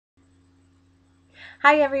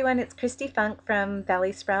Hi everyone, it's Christy Funk from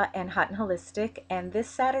Valley Sprout and Hot and Holistic, and this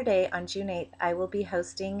Saturday on June 8th I will be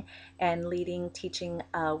hosting and teaching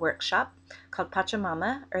a workshop called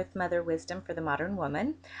Pachamama, Earth Mother Wisdom for the Modern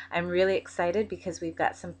Woman. I'm really excited because we've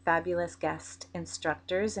got some fabulous guest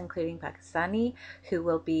instructors, including Pakistani, who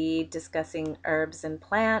will be discussing herbs and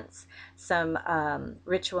plants, some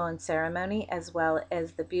ritual and ceremony, as well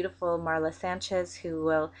as the beautiful Marla Sanchez, who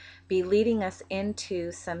will be leading us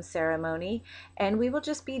into some ceremony, and we will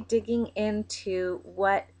just be digging into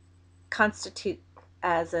what constitutes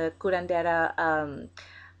as a curandera,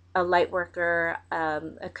 a light worker,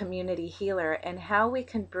 a community healer, and how we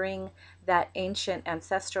can bring that ancient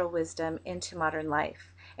ancestral wisdom into modern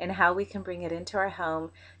life, and how we can bring it into our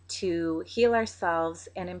home to heal ourselves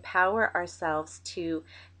and empower ourselves to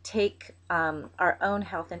take our own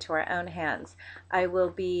health into our own hands. I will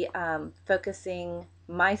be focusing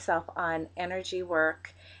myself on energy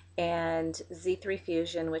work and Z3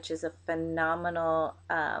 Fusion, which is a phenomenal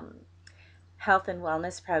health and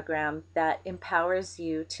wellness program that empowers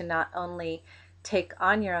you to not only take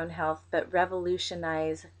on your own health, but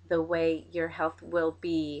revolutionize the way your health will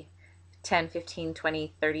be 10, 15,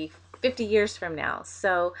 20, 30, 50 years from now.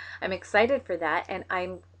 So I'm excited for that, and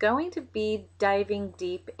I'm going to be diving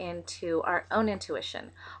deep into our own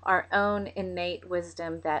intuition, our own innate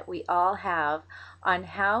wisdom that we all have on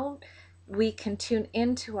how we can tune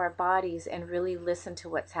into our bodies and really listen to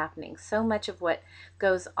what's happening. So much of what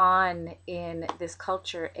goes on in this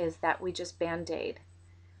culture is that we just band-aid.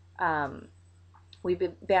 Um, we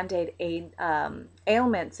band-aid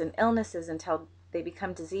ailments and illnesses until they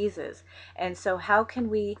become diseases. And so how can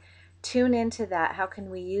we tune into that? How can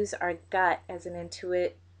we use our gut as an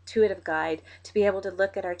intuitive guide to be able to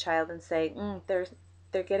look at our child and say,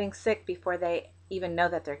 they're getting sick before they even know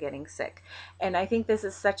that they're getting sick. And I think this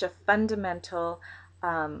is such a fundamental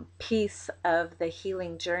piece of the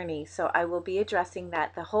healing journey. So I will be addressing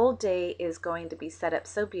that. The whole day is going to be set up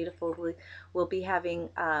so beautiful. We'll be having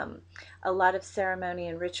a lot of ceremony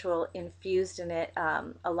and ritual infused in it,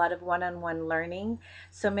 a lot of one-on-one learning.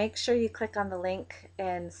 So make sure you click on the link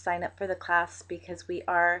and sign up for the class, because we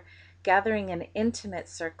are gathering an intimate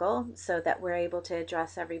circle so that we're able to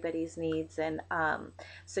address everybody's needs. And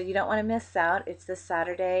so you don't want to miss out. It's this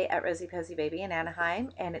Saturday at Rosie Posy Baby in Anaheim,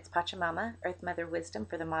 and it's Pachamama, Earth Mother Wisdom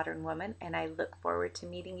for the Modern Woman, and I look forward to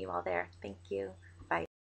meeting you all there. Thank you.